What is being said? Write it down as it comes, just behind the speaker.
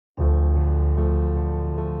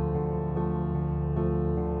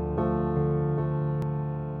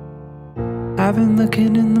I've been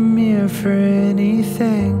looking in the mirror for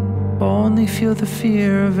anything, only feel the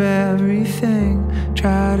fear of everything.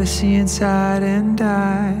 Try to see inside and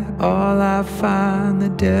die, all I find, the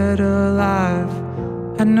dead alive.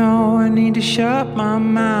 I know I need to shut my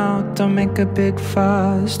mouth, don't make a big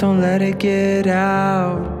fuss, don't let it get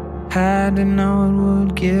out. Had to know it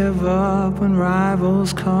would give up when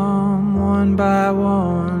rivals come one by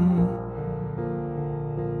one.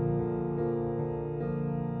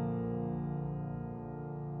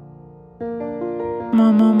 My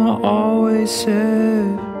mama always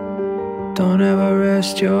said, don't ever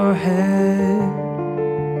rest your head.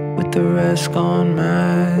 With the rest gone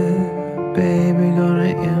mad, baby,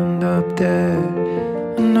 gonna end up dead.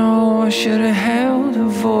 I know I should've held her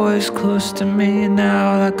voice close to me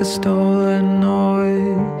now like a stolen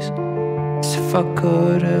noise. As if I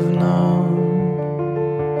could have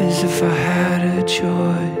known, as if I had a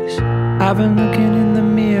choice. I've been looking in the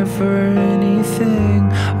mirror for anything,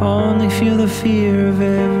 only feel the fear of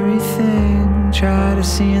everything. Try to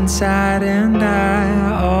see inside and die,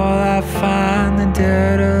 all I find, the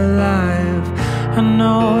dead alive. I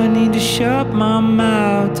know I need to shut my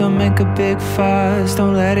mouth, don't make a big fuss,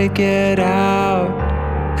 don't let it get out.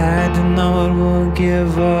 Had to know it will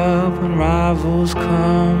give up when rivals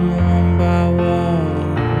come one by one.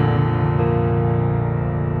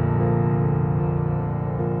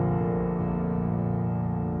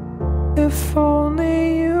 If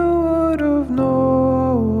only you would have known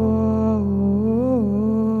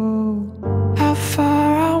how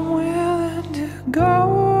far I'm willing to go.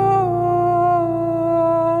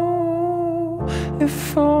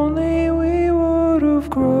 If only we would have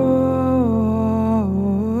grown.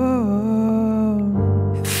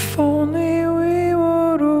 If only we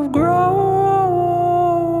would have grown.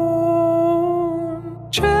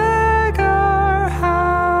 Trigger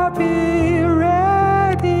happy,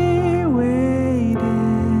 ready,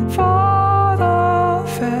 waiting for the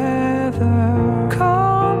feather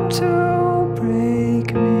come to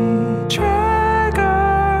break me.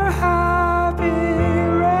 Trigger happy,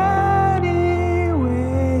 ready,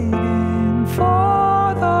 waiting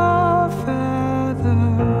for the feather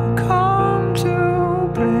come to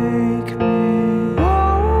break me.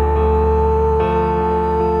 Won't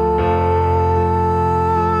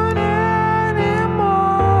anymore,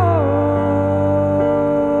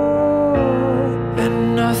 and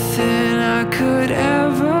nothing I could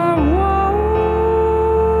ever want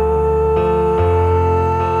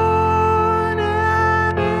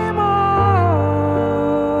anymore,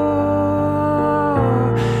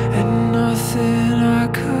 and nothing I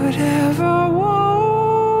could ever want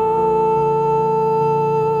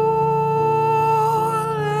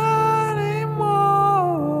anymore.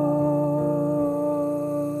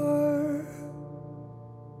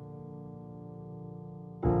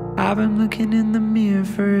 I've been looking in the mirror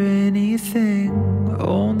for anything,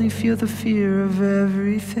 only feel the fear of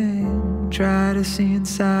everything. Try to see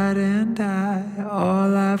inside and die,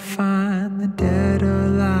 all I find, the dead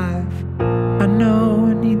alive. I know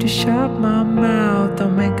I need to shut my mouth,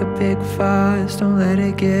 don't make a big fuss, don't let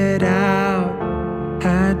it get out.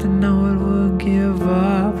 Had to know it would give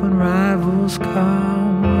up when rivals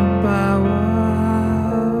come one by one.